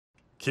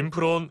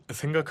김프로는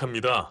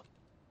생각합니다.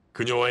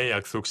 그녀와의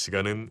약속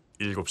시간은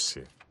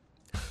 7시.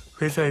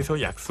 회사에서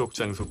약속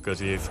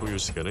장소까지의 소요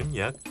시간은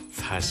약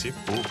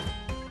 45분.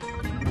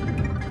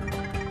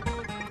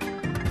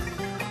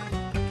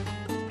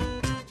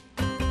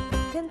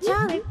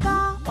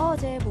 괜찮을까?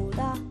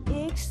 어제보다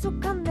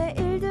익숙한 내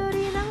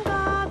일들이 난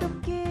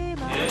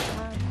가볍기만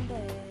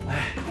한데.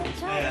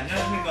 네,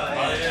 안녕하십니까.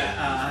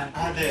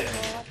 네.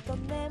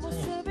 어떤 내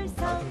모습을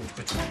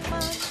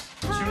상상만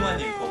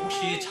실무관님,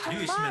 혹시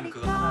자료 있으면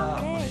그거 하나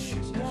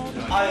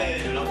보내주시겠어요?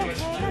 예,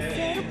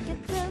 연락드리겠습니다.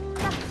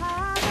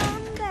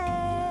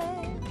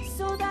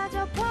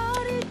 쏟아져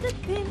버릴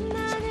듯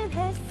빛나는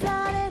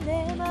햇살에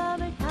내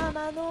맘을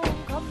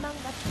담아놓은 것만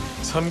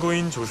같아.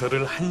 참고인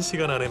조사를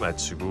 1시간 안에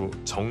마치고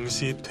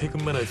정시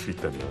퇴근만 할 수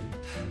있다면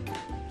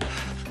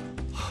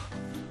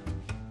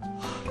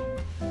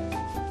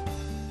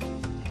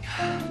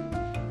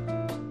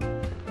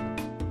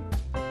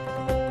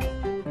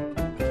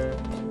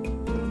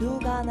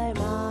누가 날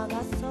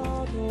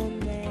막았어도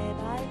내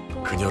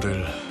발걸음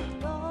그녀를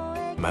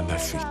만날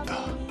수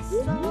있다.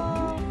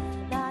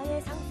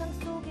 나의 상상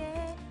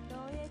속에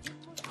너의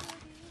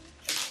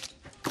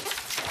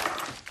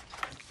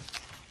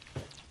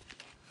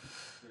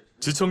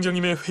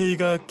지청장님의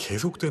회의가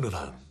계속되는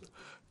한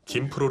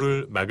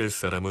김프로를 막을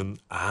사람은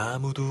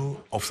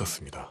아무도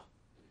없었습니다.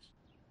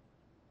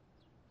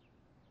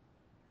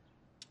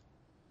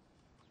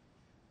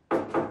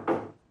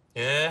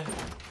 예.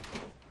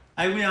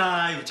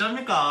 아이고야, 이거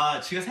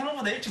어쩝니까? 지가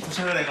생각보다 일찍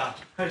도착을 해가.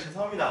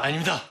 죄송합니다.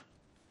 아닙니다.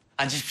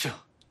 앉으십시오.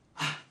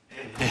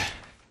 네.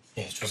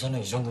 예, 조사는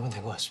이 정도면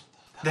된 것 같습니다.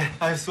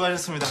 네,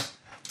 수고하셨습니다.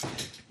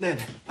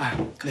 네네.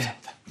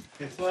 감사합니다.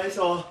 네,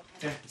 수고하셨어.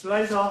 네,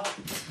 수고하셨어.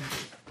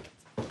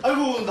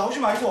 아이고, 나오지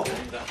말고.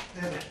 아닙니다.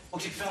 네네.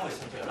 혹시 필요한 거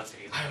있으면 또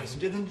연락드리겠습니다.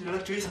 언제든지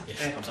연락 주이소. 예,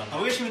 네, 감사합니다.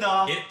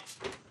 가보겠습니다. 예.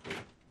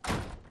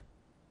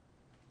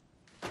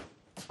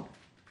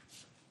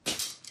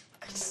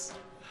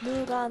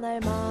 누가 날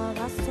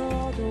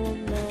막았어도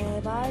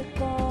내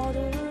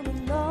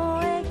발걸음은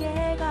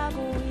너에게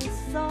가고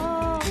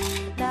있어.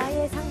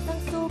 나의 상상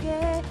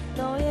속에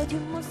너의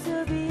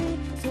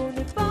뒷모습이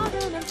손을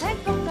뻗으면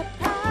될 것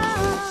같아.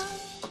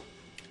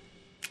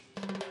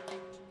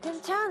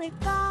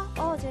 괜찮을까?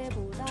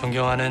 어제보다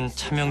존경하는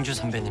차명주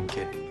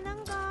선배님께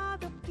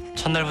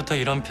첫날부터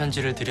이런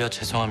편지를 드려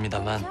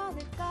죄송합니다만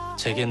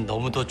제겐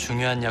너무도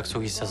중요한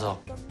약속이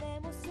있어서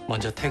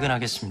먼저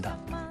퇴근하겠습니다.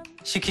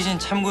 시키신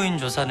참고인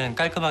조사는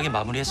깔끔하게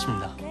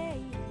마무리했습니다.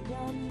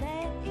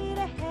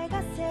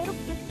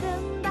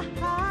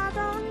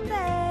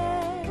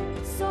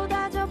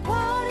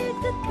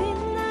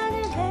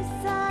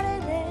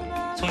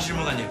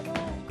 성실무관님,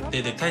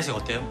 내 넥타이색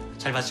어때요?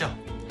 잘 봤죠?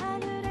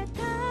 하늘에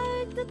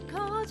닿을 듯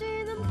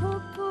커지는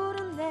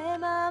부풀은 내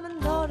맘은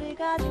너를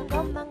가진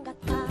것만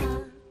같아.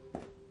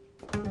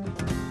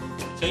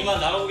 저희만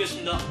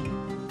나가보겠습니다.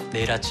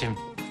 내일 아침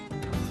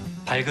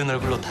밝은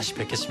얼굴로 다시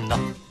뵙겠습니다.